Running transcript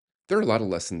There are a lot of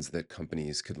lessons that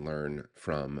companies could learn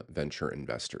from venture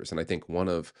investors. And I think one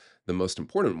of the most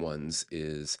important ones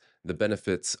is the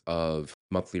benefits of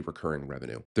monthly recurring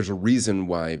revenue. There's a reason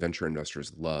why venture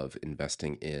investors love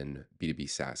investing in B2B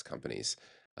SaaS companies.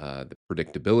 The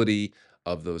predictability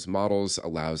of those models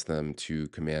allows them to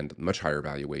command much higher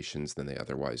valuations than they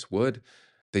otherwise would.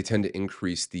 They tend to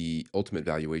increase the ultimate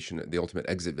valuation, the ultimate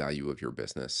exit value of your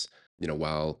business.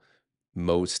 While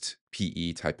most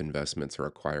PE type investments are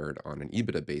acquired on an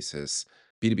EBITDA basis.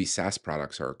 B2B SaaS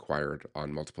products are acquired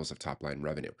on multiples of top line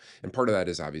revenue. And part of that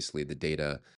is obviously the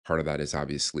data. Part of that is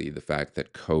obviously the fact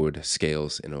that code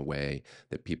scales in a way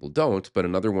that people don't. But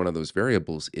another one of those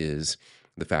variables is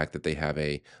the fact that they have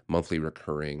a monthly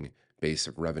recurring base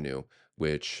of revenue,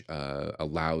 which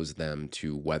allows them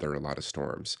to weather a lot of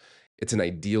storms. It's an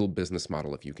ideal business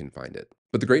model if you can find it.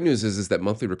 But the great news is that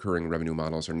monthly recurring revenue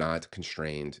models are not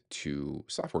constrained to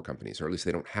software companies, or at least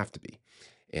they don't have to be.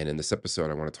 And in this episode,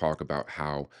 I want to talk about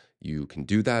how you can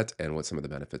do that and what some of the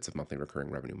benefits of monthly recurring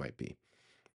revenue might be.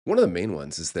 One of the main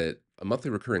ones is that a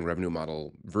monthly recurring revenue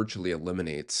model virtually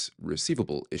eliminates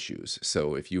receivable issues.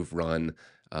 So if you've run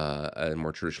a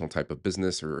more traditional type of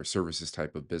business or a services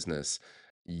type of business,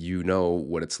 you know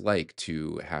what it's like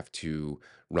to have to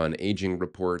run aging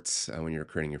reports when you're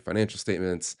creating your financial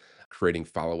statements, creating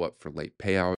follow up for late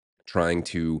payout, trying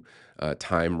to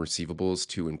time receivables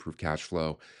to improve cash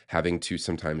flow, having to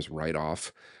sometimes write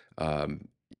off um,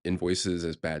 invoices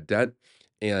as bad debt.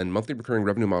 And monthly recurring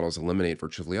revenue models eliminate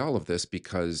virtually all of this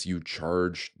because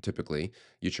typically,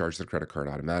 you charge the credit card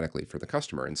automatically for the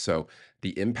customer. And so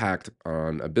the impact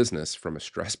on a business from a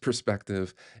stress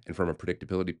perspective and from a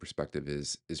predictability perspective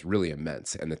is really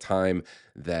immense. And the time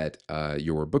that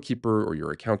your bookkeeper or your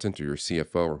accountant or your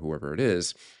CFO or whoever it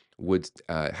is would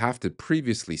have to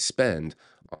previously spend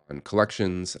on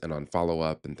collections and on follow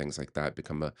up and things like that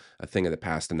become a thing of the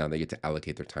past. And now they get to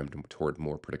allocate their time toward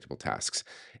more predictable tasks.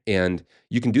 And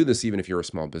you can do this even if you're a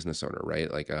small business owner, right?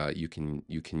 Like you can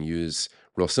use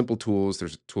real simple tools.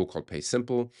 There's a tool called Pay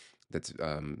Simple that's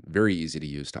very easy to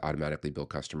use to automatically bill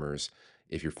customers.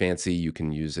 If you're fancy, you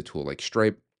can use a tool like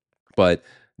Stripe. But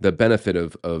the benefit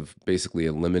of basically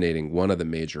eliminating one of the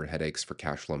major headaches for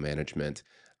cash flow management,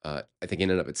 I think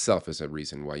in and of itself is a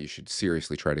reason why you should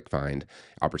seriously try to find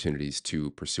opportunities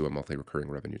to pursue a monthly recurring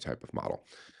revenue type of model.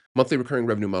 Monthly recurring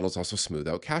revenue models also smooth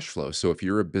out cash flow. So if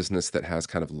you're a business that has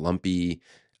kind of lumpy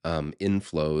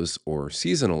inflows or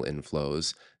seasonal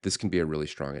inflows, this can be a really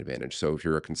strong advantage. So if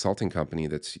you're a consulting company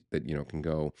that can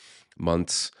go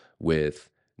months with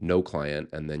no client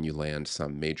and then you land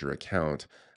some major account,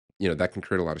 that can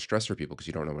create a lot of stress for people because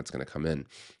you don't know what's going to come in.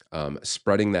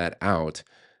 Spreading that out,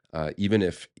 even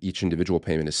if each individual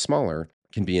payment is smaller,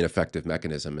 can be an effective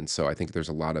mechanism. And so I think there's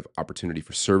a lot of opportunity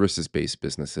for services based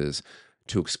businesses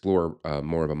to explore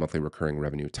more of a monthly recurring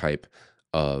revenue type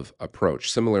of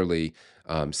approach. Similarly,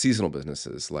 seasonal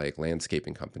businesses like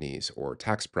landscaping companies or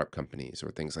tax prep companies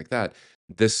or things like that,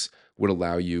 this would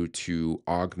allow you to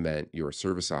augment your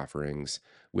service offerings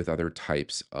with other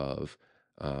types of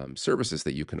services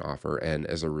that you can offer. And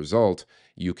as a result,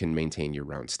 you can maintain your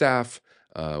round staff,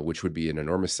 which would be an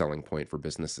enormous selling point for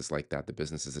businesses like that. The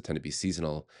businesses that tend to be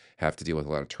seasonal have to deal with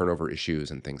a lot of turnover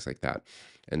issues and things like that.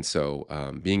 And so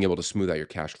being able to smooth out your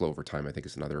cash flow over time, I think,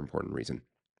 is another important reason.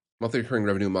 Monthly recurring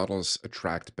revenue models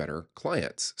attract better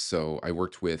clients. So I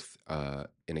worked with an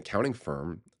accounting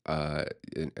firm on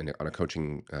a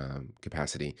coaching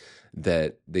capacity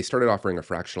that they started offering a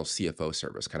fractional CFO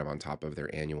service kind of on top of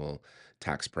their annual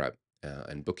tax prep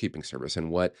and bookkeeping service.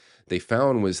 And what they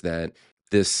found was that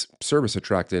this service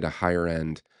attracted a higher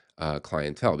end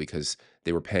clientele because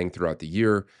they were paying throughout the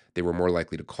year. They were more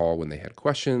likely to call when they had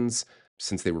questions.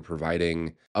 Since they were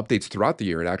providing updates throughout the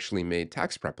year, it actually made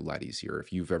tax prep a lot easier.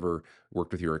 If you've ever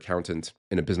worked with your accountant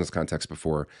in a business context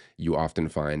before, you often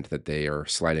find that they are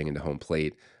sliding into home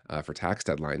plate for tax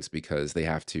deadlines because they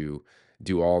have to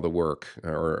do all the work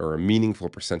or a meaningful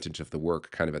percentage of the work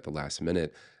kind of at the last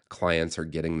minute. Clients are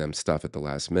getting them stuff at the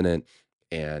last minute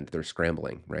and they're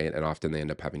scrambling, right? And often they end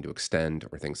up having to extend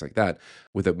or things like that.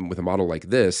 With a model like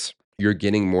this, you're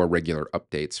getting more regular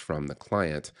updates from the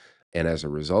client, and as a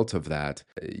result of that,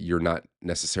 you're not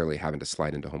necessarily having to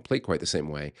slide into home plate quite the same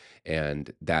way.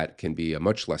 And that can be a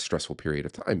much less stressful period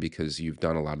of time because you've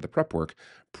done a lot of the prep work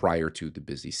prior to the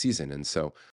busy season. And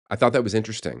so I thought that was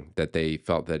interesting that they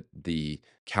felt that the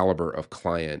caliber of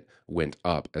client went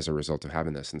up as a result of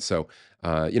having this. And so,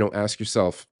 ask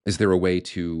yourself, is there a way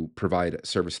to provide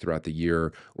service throughout the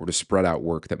year or to spread out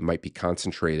work that might be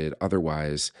concentrated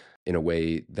otherwise in a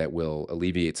way that will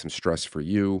alleviate some stress for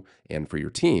you and for your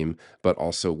team, but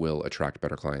also will attract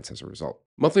better clients as a result.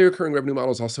 Monthly recurring revenue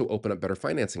models also open up better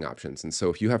financing options. And so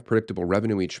if you have predictable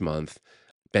revenue each month,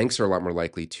 banks are a lot more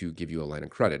likely to give you a line of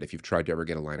credit. If you've tried to ever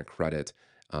get a line of credit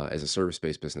as a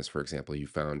service-based business, for example, you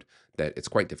found that it's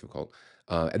quite difficult.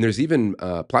 And there's even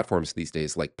platforms these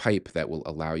days like Pipe that will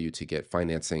allow you to get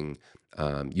financing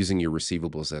using your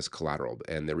receivables as collateral.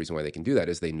 And the reason why they can do that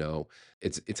is they know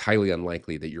it's highly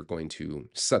unlikely that you're going to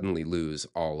suddenly lose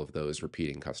all of those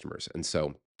repeating customers. And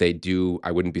so they do,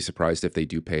 I wouldn't be surprised if they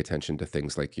do pay attention to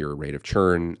things like your rate of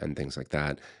churn and things like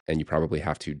that. And you probably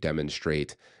have to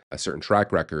demonstrate a certain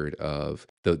track record of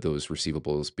those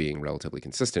receivables being relatively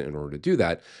consistent in order to do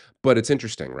that. But it's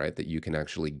interesting, right, that you can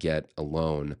actually get a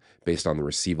loan based on the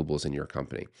receivables in your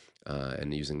company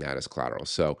and using that as collateral.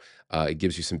 So it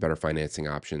gives you some better financing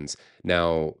options.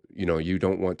 Now, you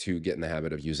don't want to get in the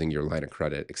habit of using your line of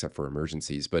credit except for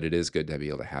emergencies, but it is good to be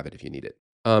able to have it if you need it.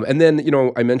 And then,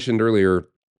 I mentioned earlier,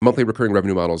 monthly recurring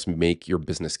revenue models make your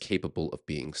business capable of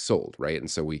being sold, right? And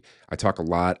so I talk a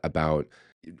lot about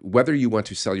whether you want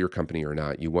to sell your company or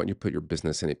not, you want to put your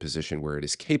business in a position where it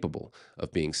is capable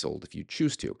of being sold if you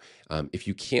choose to. If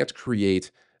you can't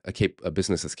create a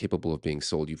business that's capable of being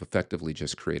sold, you've effectively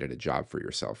just created a job for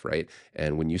yourself, right?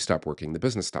 And when you stop working, the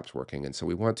business stops working. And so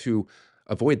we want to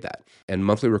avoid that. And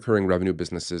monthly recurring revenue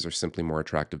businesses are simply more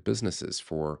attractive businesses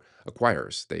for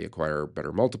acquirers. They acquire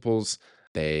better multiples.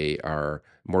 They are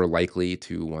more likely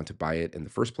to want to buy it in the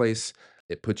first place.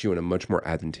 It puts you in a much more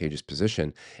advantageous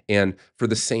position. And for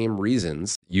the same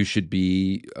reasons, you should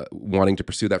be wanting to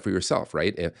pursue that for yourself,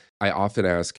 right? I often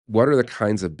ask, what are the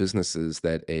kinds of businesses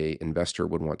that a investor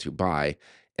would want to buy?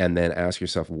 And then ask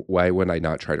yourself, why would I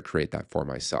not try to create that for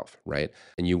myself, right?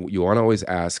 And you want to always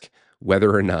ask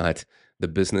whether or not the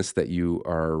business that you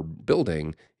are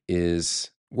building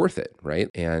is worth it, right?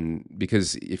 And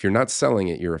because if you're not selling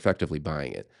it, you're effectively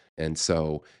buying it. And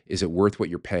so is it worth what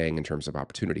you're paying in terms of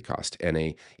opportunity cost? And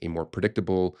a more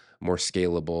predictable, more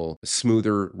scalable,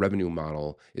 smoother revenue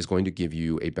model is going to give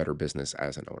you a better business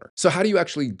as an owner. So how do you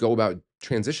actually go about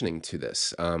transitioning to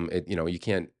this? You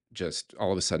can't just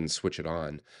all of a sudden switch it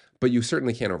on, but you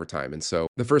certainly can over time. And so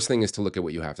the first thing is to look at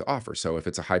what you have to offer. So if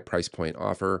it's a high price point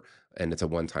offer and it's a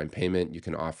one-time payment, you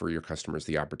can offer your customers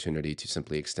the opportunity to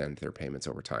simply extend their payments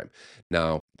over time.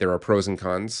 Now, there are pros and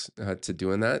cons to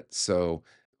doing that. So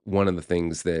one of the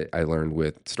things that I learned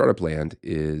with Startup Land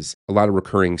is a lot of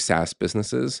recurring SaaS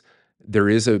businesses. There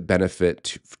is a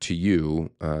benefit to you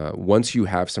once you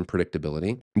have some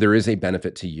predictability. There is a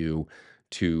benefit to you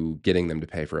to getting them to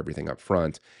pay for everything up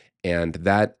front. And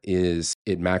that is,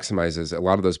 it maximizes, a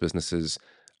lot of those businesses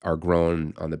are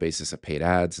grown on the basis of paid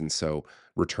ads. And so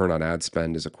return on ad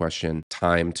spend is a question.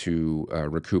 Time to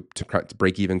recoup, to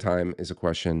break even time is a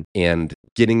question. And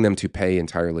getting them to pay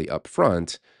entirely up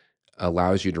front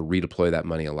allows you to redeploy that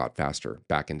money a lot faster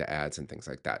back into ads and things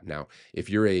like that. Now, if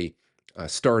you're a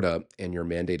startup and your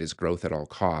mandate is growth at all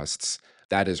costs,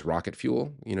 that is rocket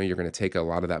fuel. You're going to take a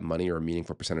lot of that money or a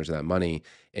meaningful percentage of that money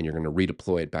and you're going to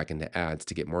redeploy it back into ads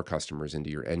to get more customers into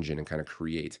your engine and kind of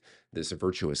create this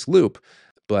virtuous loop.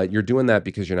 But you're doing that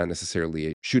because you're not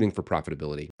necessarily shooting for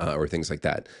profitability or things like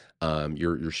that.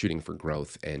 You're shooting for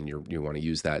growth, and you want to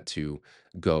use that to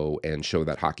go and show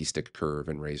that hockey stick curve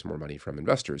and raise more money from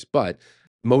investors. But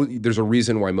there's a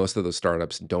reason why most of those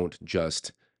startups don't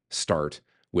just start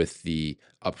with the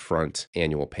upfront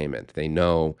annual payment. They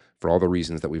know, for all the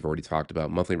reasons that we've already talked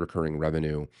about, monthly recurring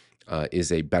revenue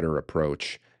is a better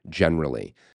approach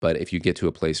generally. But if you get to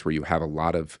a place where you have a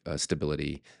lot of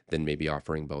stability, then maybe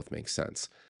offering both makes sense.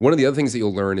 One of the other things that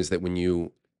you'll learn is that when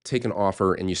you take an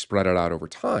offer and you spread it out over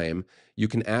time, you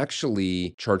can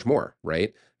actually charge more,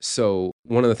 right? So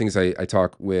one of the things I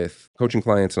talk with coaching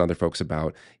clients and other folks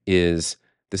about is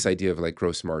this idea of like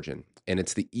gross margin. And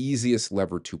it's the easiest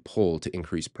lever to pull to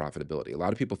increase profitability. A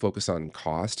lot of people focus on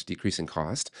cost, decreasing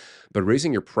cost, but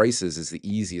raising your prices is the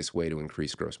easiest way to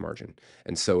increase gross margin.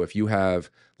 And so if you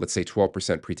have, let's say,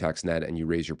 12% pre-tax net and you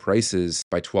raise your prices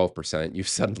by 12%, you've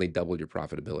suddenly doubled your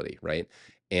profitability, right?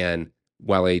 And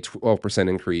while a 12%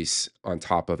 increase on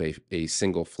top of a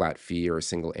single flat fee or a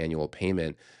single annual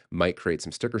payment might create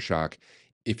some sticker shock,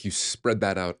 if you spread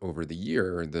that out over the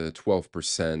year, the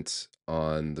 12%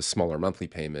 on the smaller monthly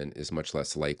payment is much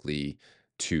less likely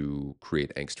to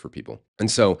create angst for people. And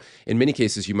so in many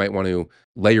cases, you might want to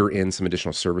layer in some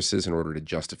additional services in order to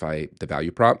justify the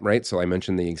value prop, right? So I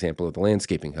mentioned the example of the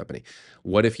landscaping company.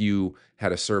 What if you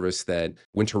had a service that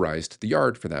winterized the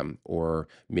yard for them? Or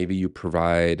maybe you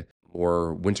provide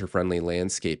more winter-friendly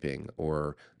landscaping,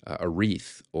 or a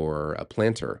wreath, or a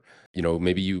planter.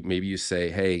 Maybe you say,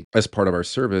 "Hey, as part of our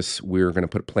service, we're going to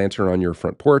put a planter on your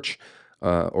front porch,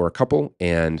 or a couple,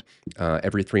 and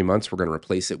every 3 months we're going to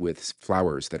replace it with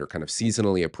flowers that are kind of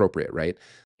seasonally appropriate." Right?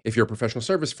 If you're a professional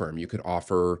service firm, you could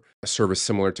offer a service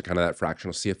similar to kind of that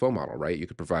fractional CFO model, right? You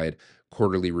could provide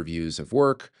quarterly reviews of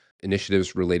work,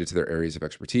 initiatives related to their areas of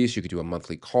expertise. You could do a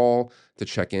monthly call to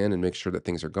check in and make sure that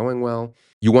things are going well.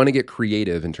 You want to get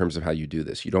creative in terms of how you do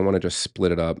this. You don't want to just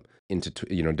split it up into,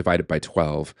 divide it by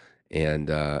 12 and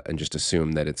just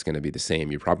assume that it's going to be the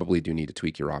same. You probably do need to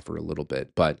tweak your offer a little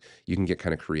bit, but you can get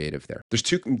kind of creative there. There's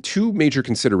two major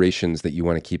considerations that you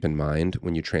want to keep in mind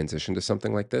when you transition to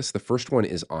something like this. The first one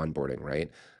is onboarding,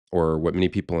 right? Or what many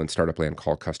people in startup land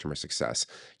call customer success.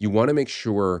 You want to make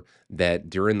sure that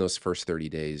during those first 30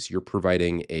 days, you're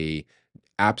providing a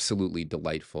absolutely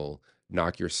delightful,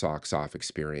 knock your socks off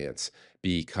experience,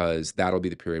 because that'll be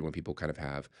the period when people kind of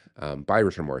have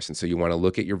buyer's remorse. And so you want to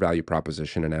look at your value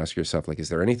proposition and ask yourself, like, is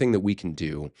there anything that we can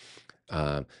do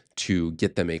uh, to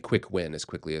get them a quick win as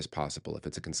quickly as possible if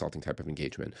it's a consulting type of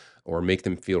engagement, or make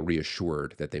them feel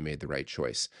reassured that they made the right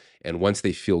choice. And once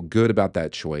they feel good about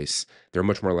that choice, they're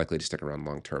much more likely to stick around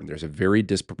long term. There's a very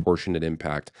disproportionate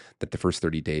impact that the first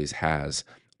 30 days has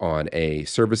on a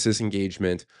services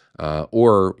engagement,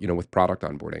 or with product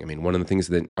onboarding. I mean, one of the things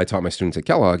that I taught my students at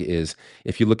Kellogg is,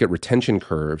 if you look at retention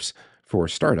curves for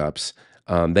startups,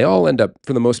 they all end up,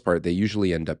 for the most part, they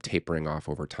usually end up tapering off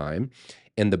over time.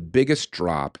 And the biggest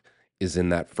drop is in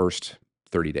that first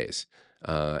 30 days.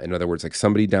 In other words, like,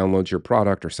 somebody downloads your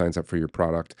product or signs up for your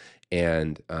product,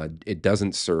 and it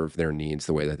doesn't serve their needs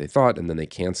the way that they thought, and then they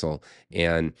cancel.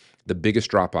 And the biggest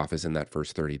drop off is in that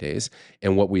first 30 days.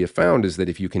 And what we have found is that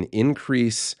if you can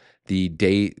increase the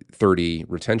day 30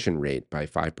 retention rate by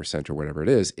 5% or whatever it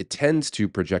is, it tends to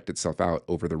project itself out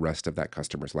over the rest of that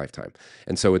customer's lifetime.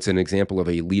 And so it's an example of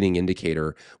a leading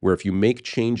indicator where, if you make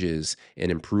changes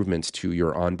and improvements to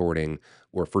your onboarding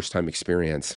or first time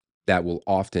experience, that will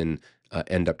often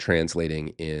end up translating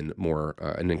in more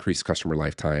an increased customer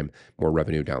lifetime, more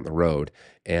revenue down the road.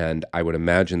 And I would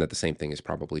imagine that the same thing is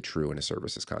probably true in a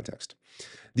services context.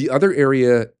 The other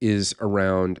area is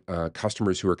around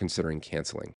customers who are considering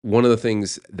canceling. One of the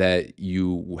things that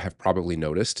you have probably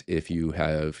noticed, if you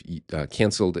have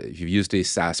canceled, if you've used a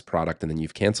SaaS product and then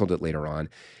you've canceled it later on,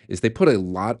 is they put a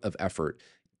lot of effort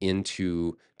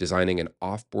into designing an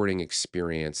offboarding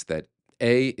experience that,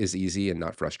 A, is easy and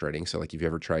not frustrating. So, like, if you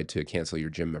ever tried to cancel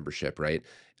your gym membership, right?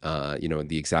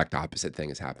 The exact opposite thing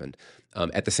has happened.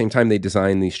 At the same time, they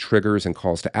design these triggers and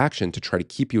calls to action to try to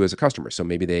keep you as a customer. So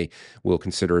maybe they will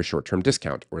consider a short-term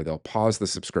discount, or they'll pause the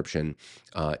subscription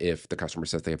if the customer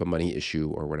says they have a money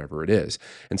issue or whatever it is.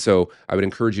 And so I would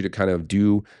encourage you to kind of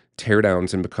do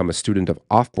teardowns and become a student of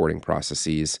offboarding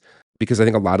processes, because I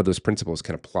think a lot of those principles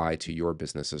can apply to your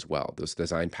business as well. Those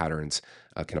design patterns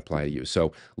can apply to you.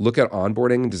 So look at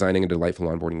onboarding, designing a delightful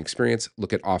onboarding experience.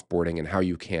 Look at offboarding and how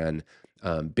you can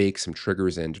bake some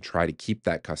triggers in to try to keep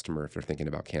that customer, if they're thinking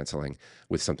about canceling,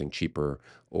 with something cheaper,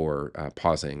 or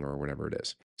pausing, or whatever it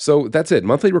is. So that's it.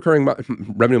 Monthly recurring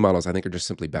revenue models, I think, are just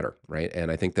simply better, right? And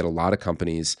I think that a lot of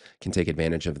companies can take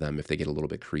advantage of them if they get a little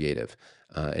bit creative.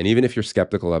 And even if you're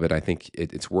skeptical of it, I think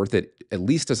it's worth it, at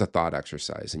least as a thought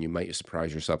exercise. And you might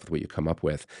surprise yourself with what you come up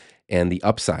with, and the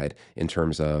upside in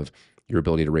terms of your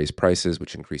ability to raise prices,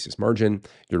 which increases margin,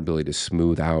 your ability to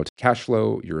smooth out cash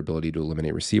flow, your ability to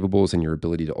eliminate receivables, and your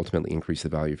ability to ultimately increase the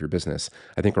value of your business,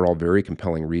 I think, are all very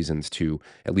compelling reasons to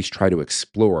at least try to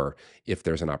explore if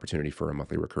there's an opportunity for a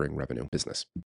monthly recurring revenue business.